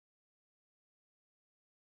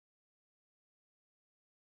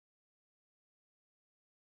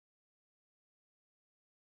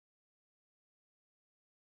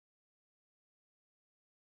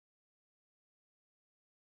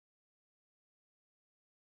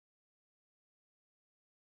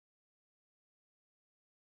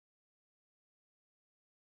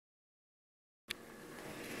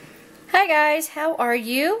Hi guys, how are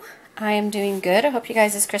you? I am doing good. I hope you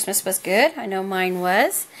guys' Christmas was good. I know mine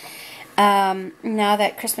was. Now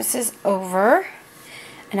that Christmas is over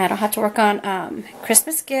and I don't have to work on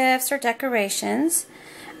Christmas gifts or decorations,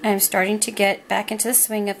 I'm starting to get back into the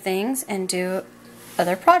swing of things and do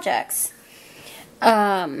other projects.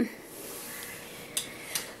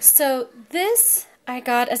 So this I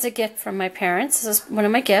got as a gift from my parents. This is one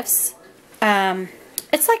of my gifts.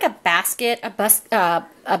 It's like a basket, a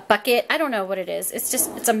bucket. I don't know what it is.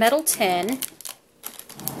 It's a metal tin.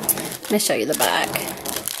 Let me show you the back.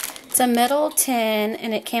 It's a metal tin,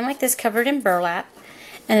 and it came like this, covered in burlap.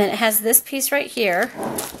 And then it has this piece right here,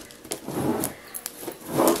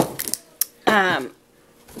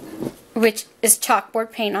 which is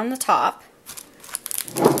chalkboard paint on the top.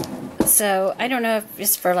 So I don't know if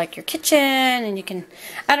it's for like your kitchen, and you can,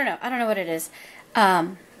 I don't know what it is.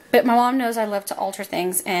 But my mom knows I love to alter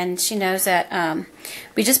things, and she knows that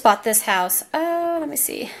we just bought this house, let me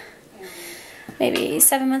see, maybe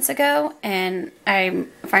 7 months ago, and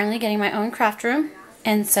I'm finally getting my own craft room,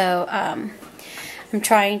 and so I'm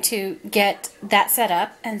trying to get that set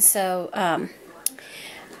up, and so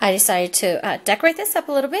I decided to decorate this up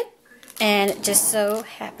a little bit, and it just so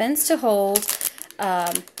happens to hold,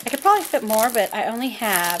 I could probably fit more, but I only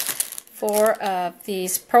have 4 of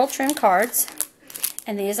these pearl trim cards.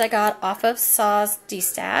 And these I got off of Saw's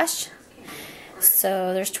D-Stash.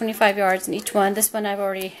 So there's 25 yards in each one. This one I've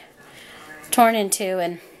already torn into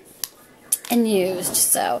and used.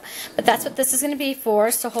 So, but that's what this is going to be for,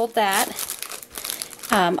 is to hold that.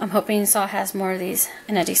 I'm hoping Saw has more of these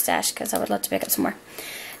in a D-Stash, because I would love to pick up some more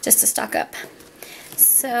just to stock up.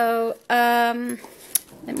 So let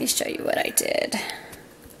me show you what I did.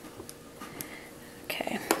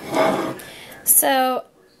 Okay. So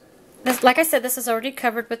this, like I said, this is already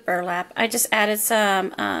covered with burlap. I just added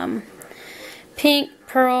some pink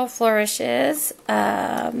pearl flourishes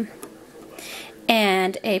and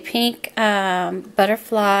a pink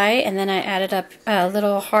butterfly, and then I added up a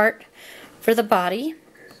little heart for the body,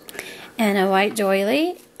 and a white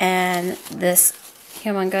doily, and this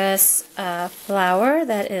humongous flower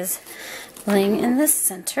that is laying in the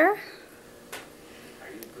center.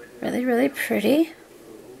 Really, really pretty.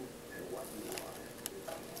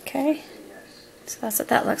 Okay, so that's what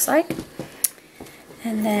that looks like.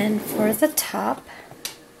 And then for the top,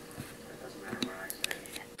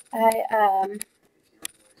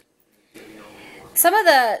 some of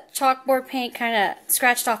the chalkboard paint kind of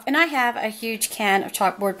scratched off, and I have a huge can of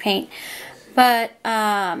chalkboard paint, but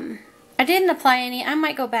I didn't apply any. I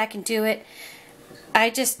might go back and do it. I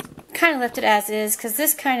just kind of left it as is, because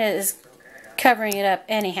this kind of is covering it up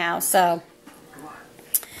anyhow, so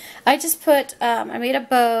I just put, I made a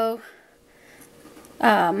bow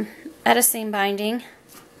out of seam binding,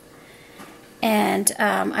 and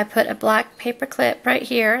I put a black paper clip right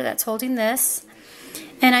here that's holding this,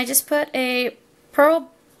 and I just put a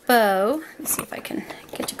pearl bow. Let's see if I can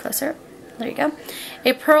get you closer. There you go.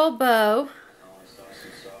 A pearl bow,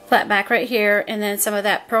 flat back right here, and then some of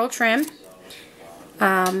that pearl trim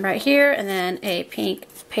right here, and then a pink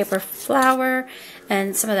paper flower,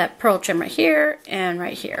 and some of that pearl trim right here and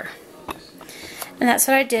right here. And that's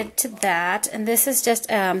what I did to that. And this is just,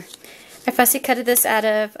 I fussy cutted this out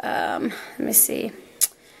of, let me see,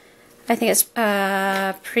 I think it's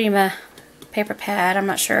Prima paper pad, I'm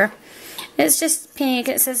not sure. It's just pink,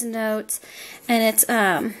 it says notes, and it's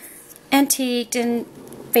antiqued and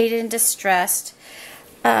faded and distressed.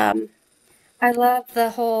 I love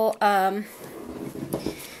the whole, I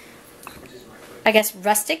guess,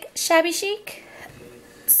 rustic shabby chic.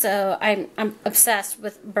 So I'm obsessed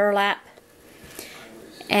with burlap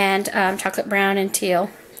and chocolate brown and teal,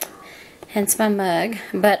 hence my mug.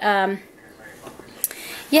 But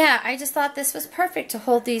yeah, I just thought this was perfect to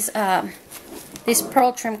hold these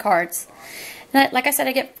pearl trim cards. And like I said,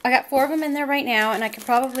 I got 4 of them in there right now, and I could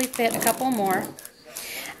probably fit a couple more.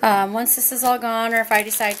 Once this is all gone, or if I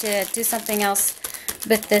decide to do something else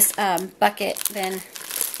with this bucket, then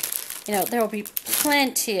you know, there will be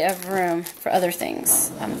plenty of room for other things.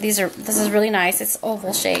 This is really nice. It's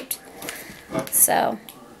oval shaped. So,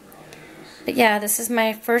 but yeah, this is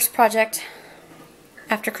my first project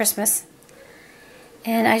after Christmas,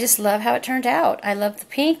 and I just love how it turned out. I love the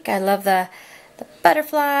pink. I love the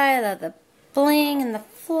butterfly. I love the bling and the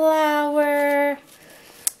flower.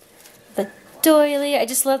 The doily. I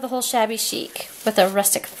just love the whole shabby chic with a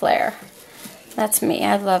rustic flair. That's me.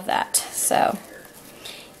 I love that. So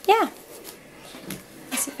yeah.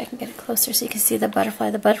 Let's see if I can get it closer so you can see the butterfly.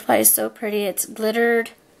 The butterfly is so pretty. It's glittered.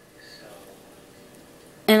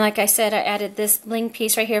 And like I said, I added this bling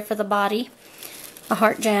piece right here for the body. A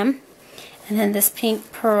heart gem. And then this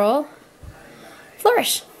pink pearl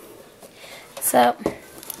flourish. So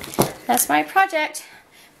that's my project,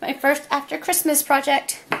 my first after Christmas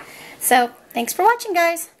project. So thanks for watching,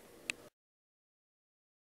 guys.